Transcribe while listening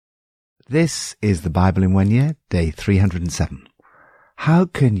This is the Bible in 1 year, day 307. How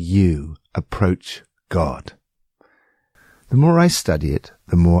can you approach God? The more I study it,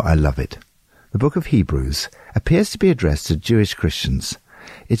 the more I love it. The book of Hebrews appears to be addressed to Jewish Christians.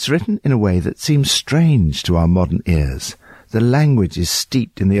 It's written in a way that seems strange to our modern ears. The language is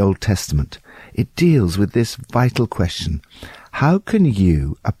steeped in the Old Testament. It deals with this vital question: how can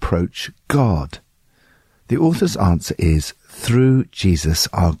you approach God? The author's answer is through Jesus,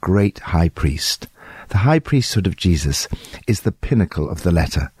 our great high priest. The high priesthood of Jesus is the pinnacle of the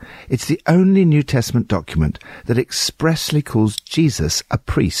letter. It's the only New Testament document that expressly calls Jesus a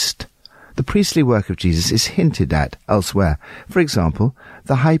priest. The priestly work of Jesus is hinted at elsewhere. For example,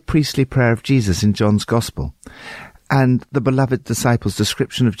 the high priestly prayer of Jesus in John's Gospel, and the beloved disciples'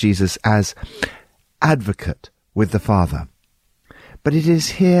 description of Jesus as advocate with the Father. But it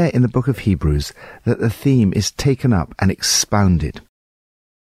is here in the book of Hebrews that the theme is taken up and expounded.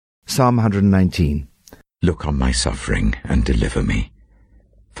 Psalm 119. Look on my suffering and deliver me,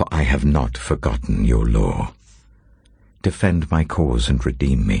 for I have not forgotten your law. Defend my cause and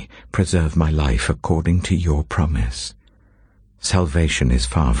redeem me. Preserve my life according to your promise. Salvation is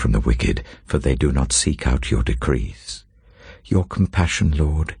far from the wicked, for they do not seek out your decrees. Your compassion,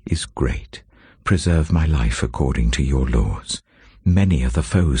 Lord, is great. Preserve my life according to your laws. Many are the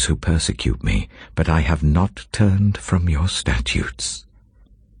foes who persecute me, but I have not turned from your statutes.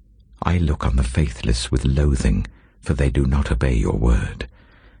 I look on the faithless with loathing, for they do not obey your word.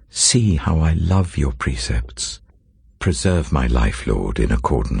 See how I love your precepts. Preserve my life, Lord, in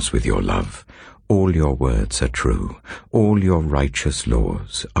accordance with your love. All your words are true. All your righteous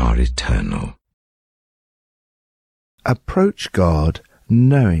laws are eternal. Approach God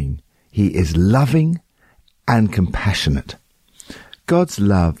knowing He is loving and compassionate. God's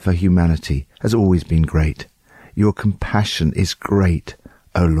love for humanity has always been great. Your compassion is great,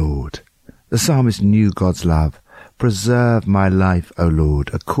 O Lord. The psalmist knew God's love. Preserve my life, O Lord,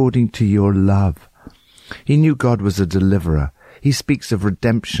 according to your love. He knew God was a deliverer. He speaks of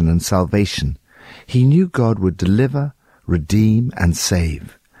redemption and salvation. He knew God would deliver, redeem, and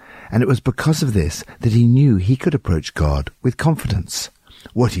save. And it was because of this that he knew he could approach God with confidence.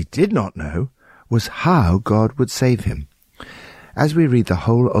 What he did not know was how God would save him. As we read the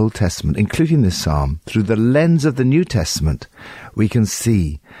whole Old Testament, including this psalm, through the lens of the New Testament, we can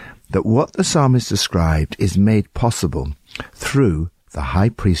see that what the psalmist described is made possible through the high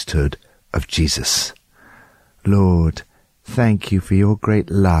priesthood of Jesus. Lord, thank you for your great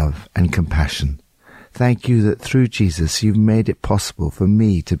love and compassion. Thank you that through Jesus you've made it possible for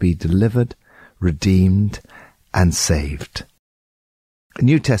me to be delivered, redeemed, and saved.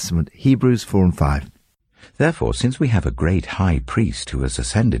 New Testament, Hebrews 4 and 5. Therefore, since we have a great high priest who has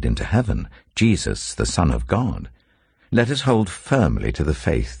ascended into heaven, Jesus, the Son of God, let us hold firmly to the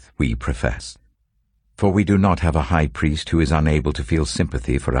faith we profess. For we do not have a high priest who is unable to feel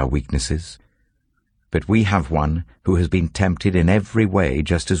sympathy for our weaknesses, but we have one who has been tempted in every way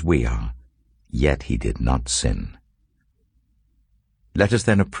just as we are, yet he did not sin. Let us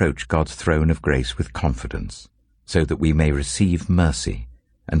then approach God's throne of grace with confidence, so that we may receive mercy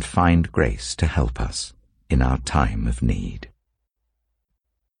and find grace to help us in our time of need.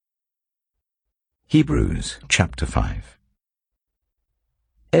 Hebrews chapter 5.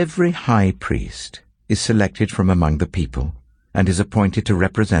 Every high priest is selected from among the people and is appointed to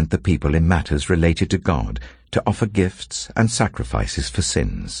represent the people in matters related to God, to offer gifts and sacrifices for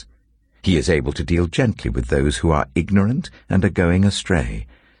sins. He is able to deal gently with those who are ignorant and are going astray,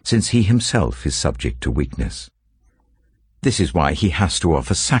 since he himself is subject to weakness. This is why he has to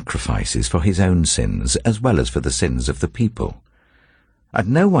offer sacrifices for his own sins as well as for the sins of the people. And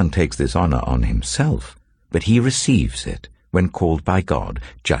no one takes this honor on himself, but he receives it when called by God,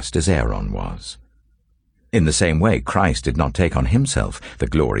 just as Aaron was. In the same way, Christ did not take on himself the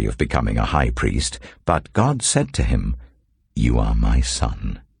glory of becoming a high priest, but God said to him, "You are my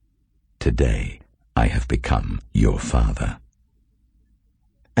son. Today I have become your father."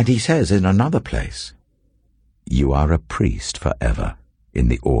 And he says in another place, "You are a priest forever in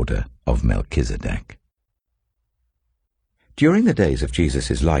the order of Melchizedek." During the days of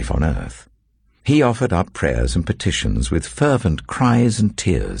Jesus' life on earth, he offered up prayers and petitions with fervent cries and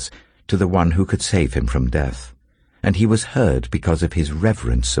tears to the one who could save him from death, and he was heard because of his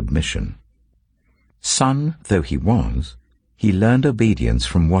reverent submission. Son though he was, he learned obedience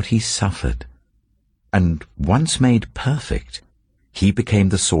from what he suffered, and once made perfect, he became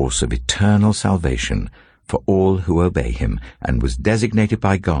the source of eternal salvation for all who obey him, and was designated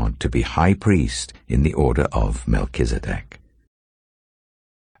by God to be high priest in the order of Melchizedek.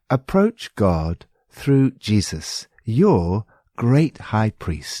 Approach God through Jesus, your great high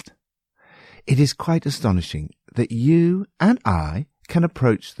priest. It is quite astonishing that you and I can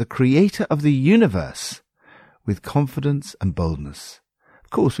approach the Creator of the universe with confidence and boldness.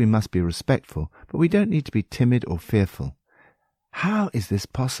 Of course, we must be respectful, but we don't need to be timid or fearful. How is this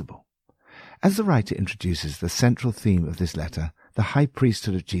possible? As the writer introduces the central theme of this letter, the high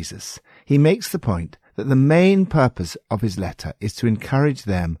priesthood of Jesus, he makes the point that the main purpose of his letter is to encourage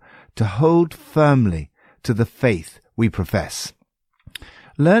them to hold firmly to the faith we profess.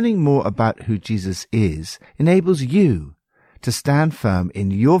 Learning more about who Jesus is enables you to stand firm in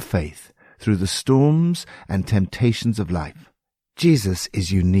your faith through the storms and temptations of life. Jesus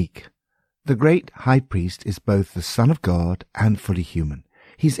is unique. The great high priest is both the Son of God and fully human.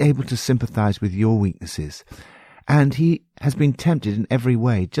 He's able to sympathize with your weaknesses, and he has been tempted in every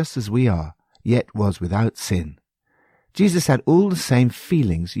way, just as we are, yet was without sin. Jesus had all the same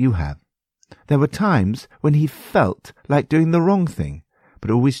feelings you have. There were times when he felt like doing the wrong thing, but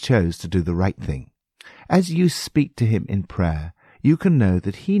always chose to do the right thing. As you speak to him in prayer, you can know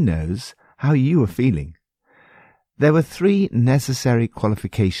that he knows how you are feeling. There were 3 necessary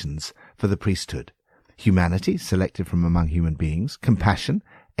qualifications for the priesthood: humanity, selected from among human beings; compassion,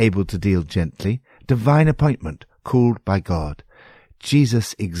 able to deal gently; divine appointment, called by God.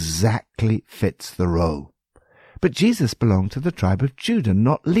 Jesus exactly fits the role. But Jesus belonged to the tribe of Judah,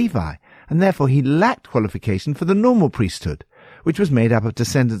 not Levi, and therefore he lacked qualification for the normal priesthood, which was made up of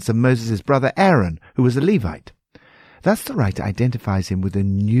descendants of Moses' brother Aaron, who was a Levite. Thus the writer identifies him with a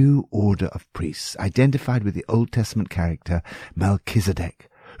new order of priests, identified with the Old Testament character Melchizedek,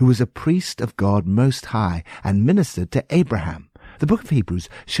 who was a priest of God Most High and ministered to Abraham. The book of Hebrews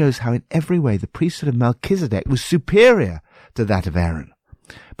shows how in every way the priesthood of Melchizedek was superior to that of Aaron.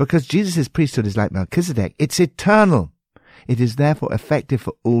 Because Jesus' priesthood is like Melchizedek, it's eternal. It is therefore effective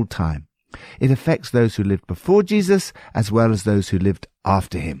for all time. It affects those who lived before Jesus as well as those who lived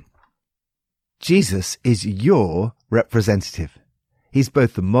after him. Jesus is your representative. He's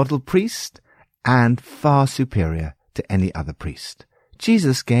both the model priest and far superior to any other priest.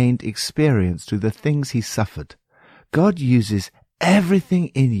 Jesus gained experience through the things he suffered. God uses everything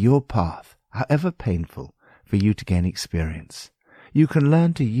in your path, however painful, for you to gain experience. You can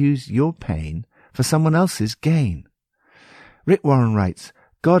learn to use your pain for someone else's gain. Rick Warren writes,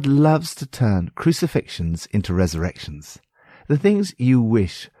 God loves to turn crucifixions into resurrections. The things you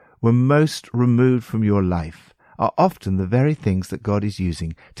wish were most removed from your life are often the very things that God is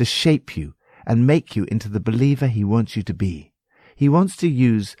using to shape you and make you into the believer he wants you to be. He wants to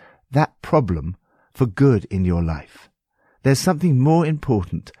use that problem for good in your life. There's something more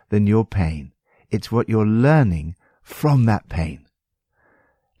important than your pain. It's what you're learning from that pain.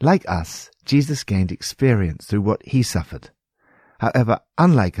 Like us, Jesus gained experience through what he suffered. However,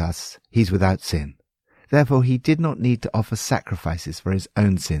 unlike us, he's without sin. Therefore, he did not need to offer sacrifices for his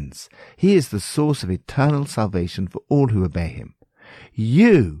own sins. He is the source of eternal salvation for all who obey him.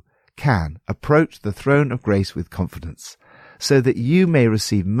 You can approach the throne of grace with confidence, so that you may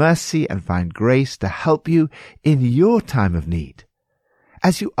receive mercy and find grace to help you in your time of need.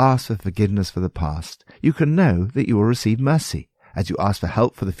 As you ask for forgiveness for the past, you can know that you will receive mercy. As you ask for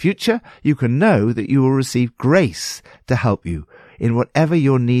help for the future, you can know that you will receive grace to help you in whatever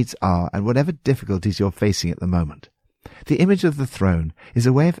your needs are and whatever difficulties you're facing at the moment. The image of the throne is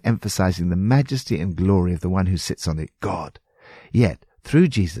a way of emphasizing the majesty and glory of the one who sits on it, God. Yet, through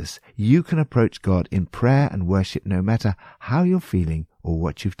Jesus, you can approach God in prayer and worship no matter how you're feeling or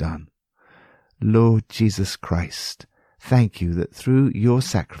what you've done. Lord Jesus Christ, thank you that through your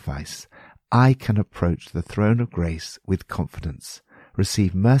sacrifice, I can approach the throne of grace with confidence,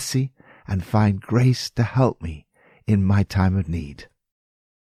 receive mercy, and find grace to help me in my time of need.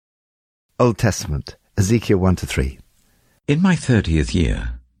 Old Testament, Ezekiel 1-3. In my 30th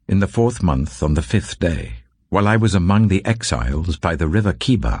year, in the 4th month on the 5th day, while I was among the exiles by the river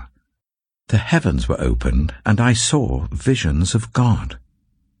Kibar, the heavens were opened, and I saw visions of God.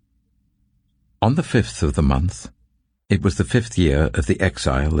 On the 5th of the month, it was the 5th year of the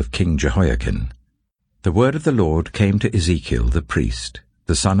exile of King Jehoiakim, the word of the Lord came to Ezekiel the priest,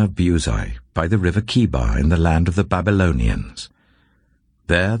 the son of Buzi, by the river Kibar in the land of the Babylonians.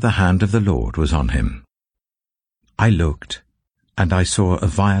 There the hand of the Lord was on him. I looked, and I saw a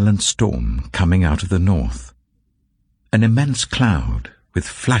violent storm coming out of the north, an immense cloud with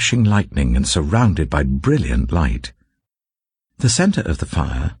flashing lightning and surrounded by brilliant light. The center of the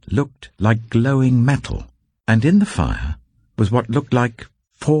fire looked like glowing metal, and in the fire was what looked like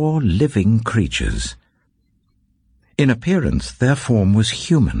 4 living creatures. In appearance their form was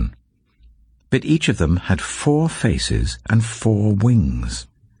human, but each of them had 4 faces and 4 wings.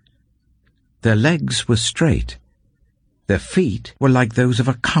 Their legs were straight, Their feet were like those of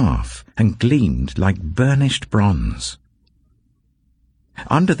a calf and gleamed like burnished bronze.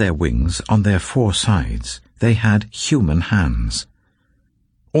 Under their wings, on their 4 sides, they had human hands.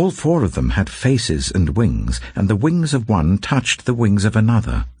 All 4 of them had faces and wings, and the wings of one touched the wings of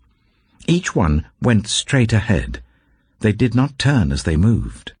another. Each one went straight ahead. They did not turn as they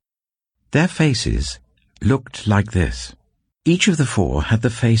moved. Their faces looked like this. Each of the 4 had the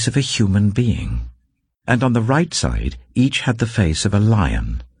face of a human being, and on the right side each had the face of a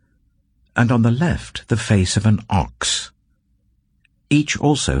lion, and on the left the face of an ox. Each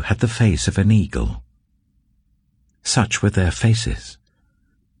also had the face of an eagle. Such were their faces.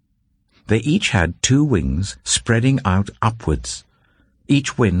 They each had 2 wings spreading out upwards,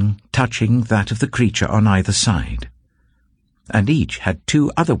 each wing touching that of the creature on either side, and each had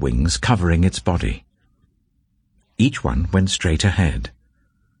 2 other wings covering its body. Each one went straight ahead.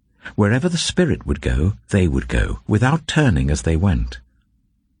 Wherever the Spirit would go, they would go, without turning as they went.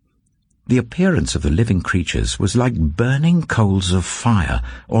 The appearance of the living creatures was like burning coals of fire,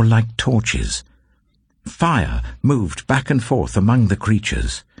 or like torches. Fire moved back and forth among the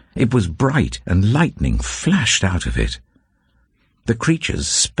creatures. It was bright, and lightning flashed out of it. The creatures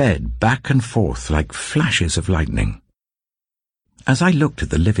sped back and forth like flashes of lightning. As I looked at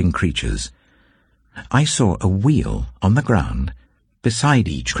the living creatures, I saw a wheel on the ground beside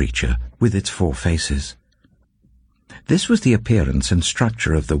each creature with its 4 faces. This was the appearance and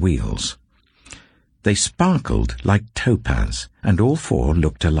structure of the wheels. They sparkled like topaz, and all 4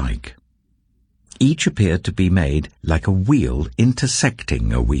 looked alike. Each appeared to be made like a wheel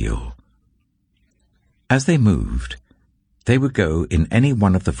intersecting a wheel. As they moved, they would go in any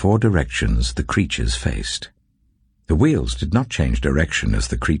one of the 4 directions the creatures faced. The wheels did not change direction as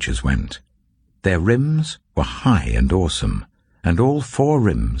the creatures went. Their rims were high and awesome, and all 4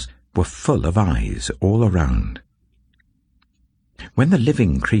 rims were full of eyes all around. When the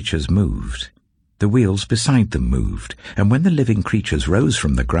living creatures moved, the wheels beside them moved, and when the living creatures rose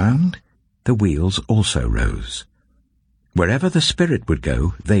from the ground, the wheels also rose. Wherever the Spirit would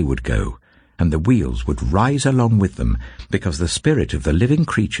go, they would go, and the wheels would rise along with them, because the spirit of the living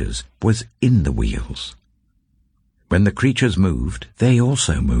creatures was in the wheels. When the creatures moved, they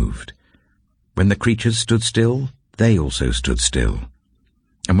also moved. When the creatures stood still, they also stood still.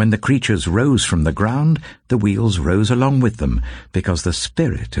 And when the creatures rose from the ground, the wheels rose along with them, because the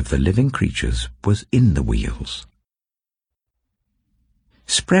spirit of the living creatures was in the wheels.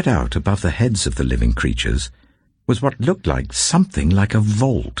 Spread out above the heads of the living creatures was what looked like something like a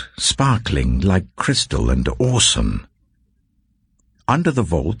vault, sparkling like crystal and awesome. Under the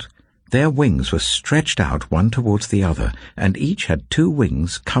vault, their wings were stretched out one towards the other, and each had 2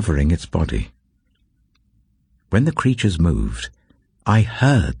 wings covering its body. When the creatures moved, I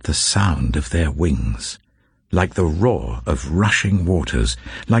heard the sound of their wings, like the roar of rushing waters,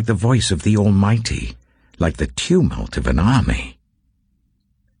 like the voice of the Almighty, like the tumult of an army.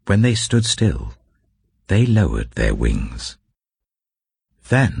 When they stood still, they lowered their wings.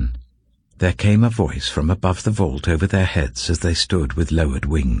 Then there came a voice from above the vault over their heads as they stood with lowered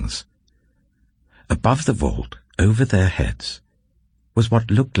wings. Above the vault, over their heads, was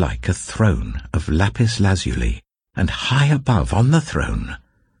what looked like a throne of lapis lazuli, and high above on the throne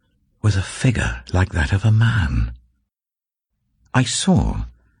was a figure like that of a man. I saw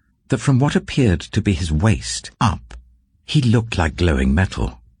that from what appeared to be his waist up, he looked like glowing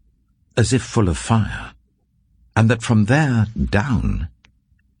metal, as if full of fire, and that from there down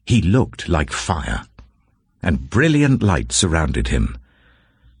he looked like fire, and brilliant light surrounded him.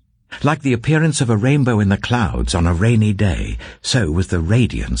 Like the appearance of a rainbow in the clouds on a rainy day, so was the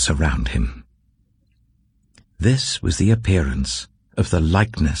radiance around him. This was the appearance of the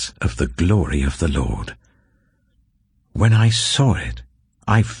likeness of the glory of the Lord. When I saw it,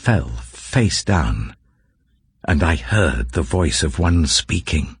 I fell face down, and I heard the voice of one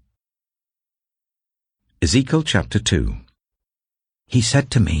speaking. Ezekiel chapter 2. He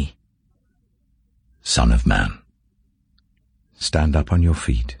said to me, "Son of man, stand up on your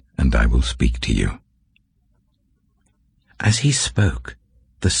feet, and I will speak to you." As he spoke,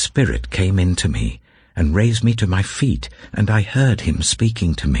 the Spirit came into me and raised me to my feet, and I heard him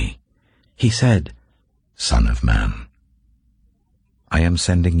speaking to me. He said, "Son of man, I am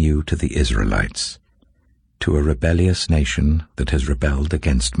sending you to the Israelites, to a rebellious nation that has rebelled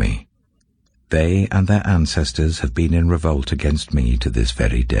against me. They and their ancestors have been in revolt against me to this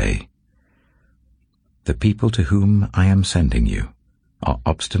very day. The people to whom I am sending you are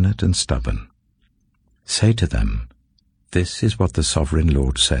obstinate and stubborn. Say to them, 'This is what the Sovereign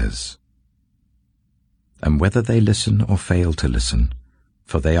Lord says.' And whether they listen or fail to listen,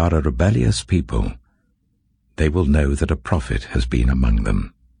 for they are a rebellious people, they will know that a prophet has been among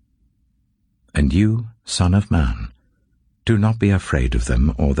them. And you, Son of Man, do not be afraid of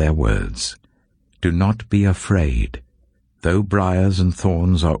them or their words. Do not be afraid, though briars and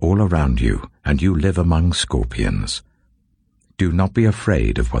thorns are all around you, and you live among scorpions. Do not be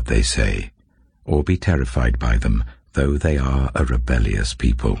afraid of what they say, or be terrified by them, though they are a rebellious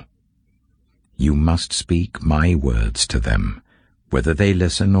people. You must speak my words to them, whether they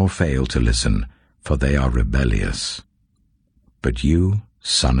listen or fail to listen, for they are rebellious. But you,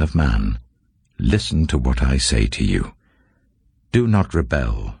 Son of Man, listen to what I say to you. Do not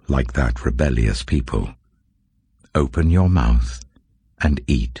rebel like that rebellious people. Open your mouth and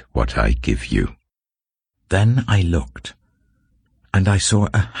eat what I give you. Then I looked, and I saw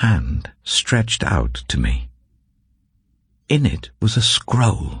a hand stretched out to me. In it was a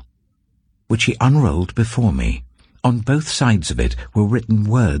scroll, which he unrolled before me. On both sides of it were written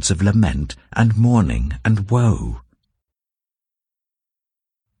words of lament and mourning and woe.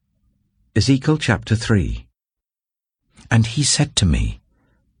 Ezekiel chapter 3. And he said to me,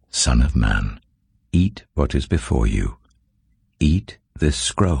 Son of man, eat what is before you. Eat this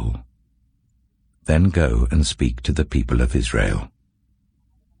scroll. Then go and speak to the people of Israel.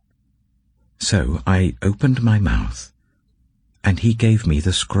 So I opened my mouth, and he gave me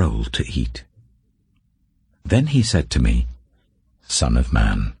the scroll to eat. Then he said to me, Son of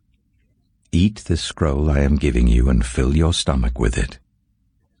man, eat this scroll I am giving you and fill your stomach with it.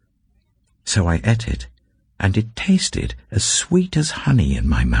 So I ate it, and it tasted as sweet as honey in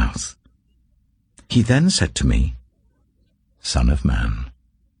my mouth. He then said to me, Son of man,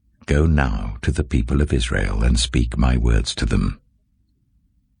 go now to the people of Israel and speak my words to them.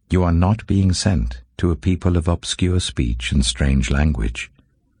 You are not being sent to a people of obscure speech and strange language,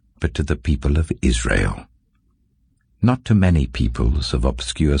 but to the people of Israel. Not to many peoples of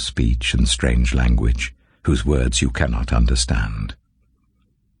obscure speech and strange language, whose words you cannot understand.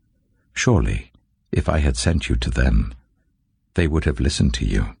 Surely, if I had sent you to them, they would have listened to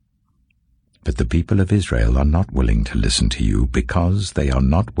you. But the people of Israel are not willing to listen to you because they are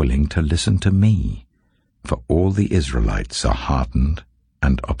not willing to listen to me, for all the Israelites are hardened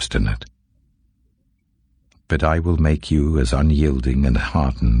and obstinate. But I will make you as unyielding and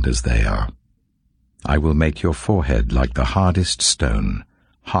hardened as they are. I will make your forehead like the hardest stone,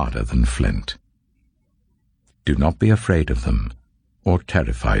 harder than flint. Do not be afraid of them, or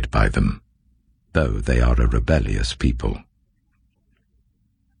terrified by them, though they are a rebellious people.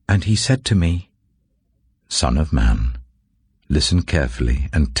 And he said to me, Son of man, listen carefully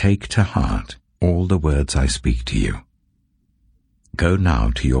and take to heart all the words I speak to you. Go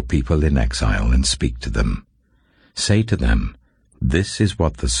now to your people in exile and speak to them. Say to them, This is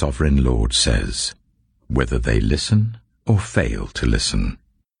what the sovereign Lord says, whether they listen or fail to listen.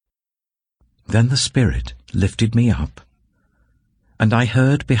 Then the Spirit lifted me up, and I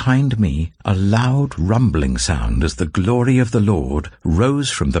heard behind me a loud rumbling sound as the glory of the Lord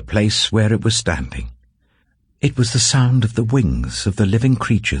rose from the place where it was standing. It was the sound of the wings of the living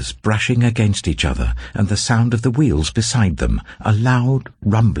creatures brushing against each other, and the sound of the wheels beside them, a loud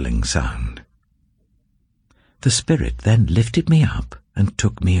rumbling sound. The Spirit then lifted me up and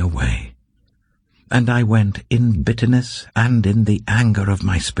took me away. And I went in bitterness and in the anger of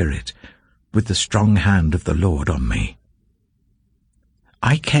my spirit, with the strong hand of the Lord on me.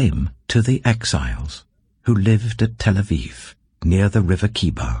 I came to the exiles who lived at Tel Aviv, near the river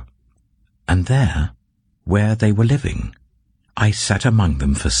Kibar, and there, where they were living, I sat among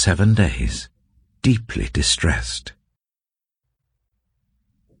them for 7 days, deeply distressed.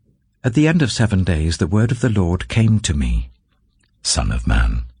 At the end of 7 days the word of the Lord came to me, Son of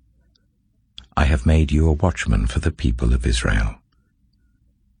man, I have made you a watchman for the people of Israel.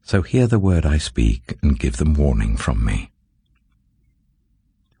 So hear the word I speak and give them warning from me.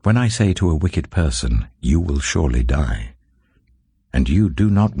 When I say to a wicked person, you will surely die, and you do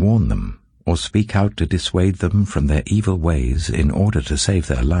not warn them, or speak out to dissuade them from their evil ways in order to save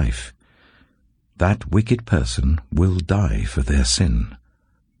their life, that wicked person will die for their sin,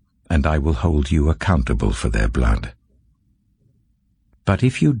 and I will hold you accountable for their blood. But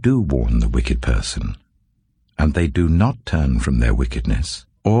if you do warn the wicked person, and they do not turn from their wickedness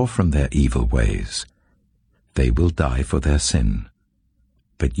or from their evil ways, they will die for their sin,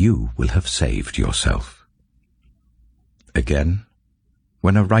 but you will have saved yourself. Again,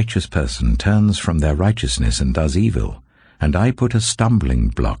 when a righteous person turns from their righteousness and does evil, and I put a stumbling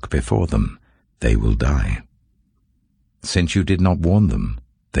block before them, they will die. Since you did not warn them,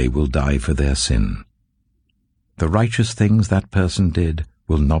 they will die for their sin. The righteous things that person did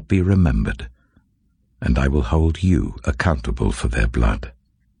will not be remembered, and I will hold you accountable for their blood.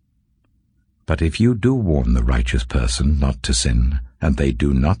 But if you do warn the righteous person not to sin, and they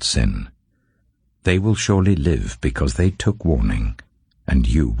do not sin, they will surely live because they took warning, and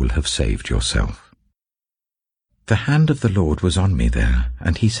you will have saved yourself. The hand of the Lord was on me there,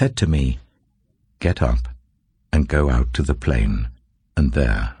 and he said to me, Get up and go out to the plain, and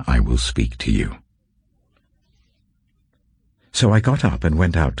there I will speak to you. So I got up and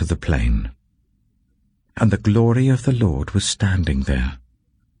went out to the plain, and the glory of the Lord was standing there,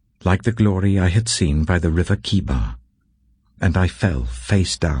 like the glory I had seen by the river Kibar, and I fell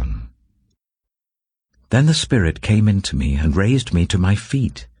face down. Then the Spirit came into me and raised me to my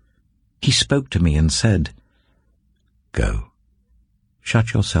feet. He spoke to me and said, Go,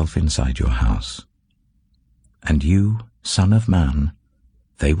 shut yourself inside your house. And you, son of man,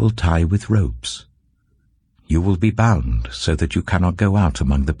 they will tie with ropes. You will be bound so that you cannot go out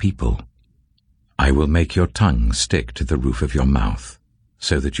among the people. I will make your tongue stick to the roof of your mouth,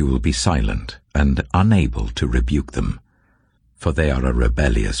 so that you will be silent and unable to rebuke them, for they are a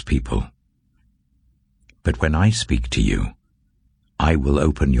rebellious people. But when I speak to you, I will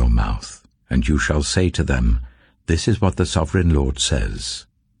open your mouth, and you shall say to them, This is what the Sovereign Lord says.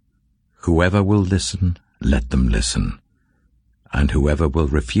 Whoever will listen, let them listen, and whoever will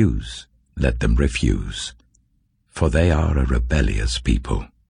refuse, let them refuse, for they are a rebellious people.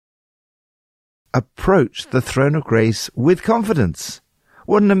 Approach the throne of grace with confidence.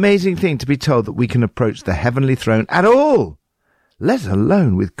 What an amazing thing to be told that we can approach the heavenly throne at all, let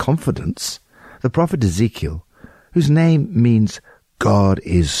alone with confidence. The prophet Ezekiel, whose name means God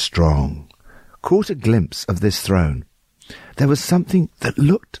is strong, caught a glimpse of this throne. There was something that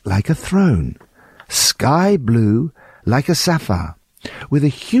looked like a throne, sky blue like a sapphire, with a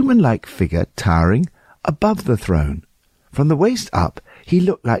human-like figure towering above the throne. From the waist up, he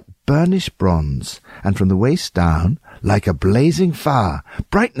looked like burnished bronze, and from the waist down, like a blazing fire,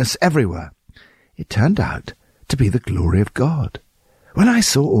 brightness everywhere. It turned out to be the glory of God. When I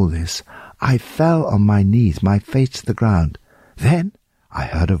saw all this, I fell on my knees, my face to the ground. Then I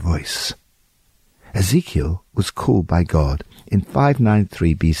heard a voice. Ezekiel was called by God in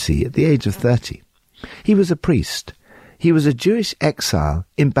 593 BC at the age of 30. He was a priest. He was a Jewish exile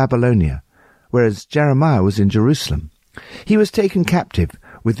in Babylonia, whereas Jeremiah was in Jerusalem. He was taken captive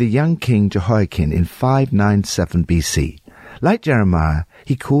with the young king Jehoiakim in 597 BC. Like Jeremiah,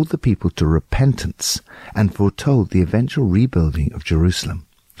 he called the people to repentance and foretold the eventual rebuilding of Jerusalem.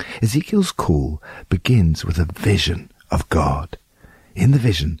 Ezekiel's call begins with a vision of God. In the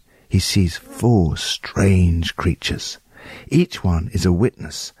vision, he sees 4 strange creatures. Each one is a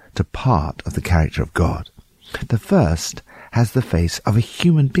witness to part of the character of God. The first has the face of a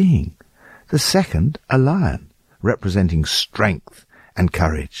human being. The second, a lion, representing strength and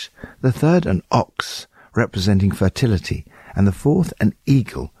courage. The third, an ox, representing fertility. And the fourth, an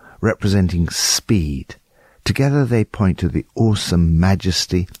eagle, representing speed. Together they point to the awesome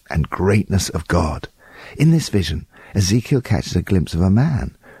majesty and greatness of God. In this vision, Ezekiel catches a glimpse of a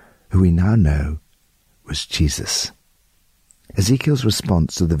man who we now know was Jesus. Ezekiel's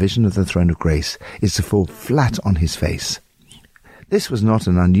response to the vision of the throne of grace is to fall flat on his face. This was not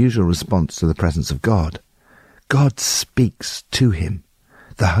an unusual response to the presence of God. God speaks to him.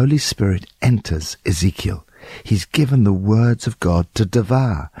 The Holy Spirit enters Ezekiel. He's given the words of God to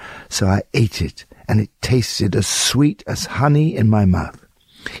devour. So I ate it, and it tasted as sweet as honey in my mouth.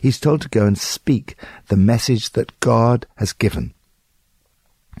 He's told to go and speak the message that God has given.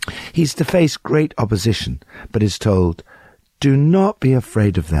 He's to face great opposition, but is told, do not be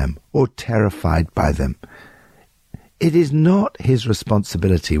afraid of them or terrified by them. It is not his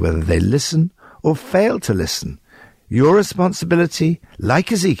responsibility whether they listen or fail to listen. Your responsibility, like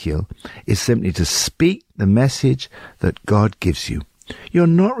Ezekiel, is simply to speak the message that God gives you. You're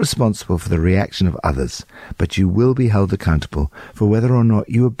not responsible for the reaction of others, but you will be held accountable for whether or not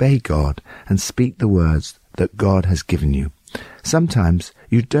you obey God and speak the words that God has given you. Sometimes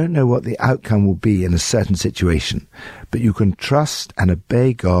you don't know what the outcome will be in a certain situation, but you can trust and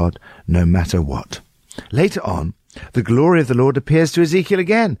obey God no matter what. Later on, the glory of the Lord appears to Ezekiel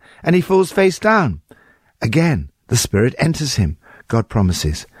again, and he falls face down. Again, the Spirit enters him. God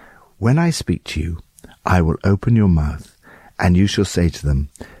promises, when I speak to you, I will open your mouth, and you shall say to them,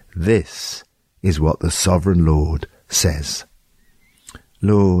 this is what the Sovereign Lord says.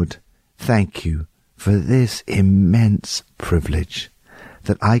 Lord, thank you for this immense privilege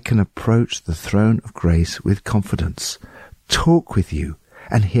that I can approach the throne of grace with confidence, talk with you,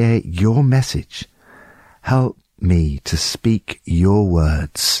 and hear your message. Help me to speak your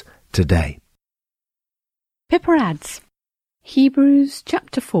words today. Pippa adds, Hebrews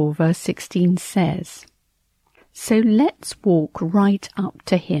chapter 4 verse 16 says, So let's walk right up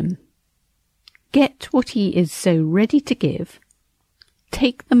to him. get what he is so ready to give,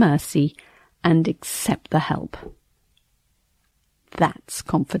 take the mercy, and accept the help. That's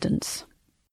confidence.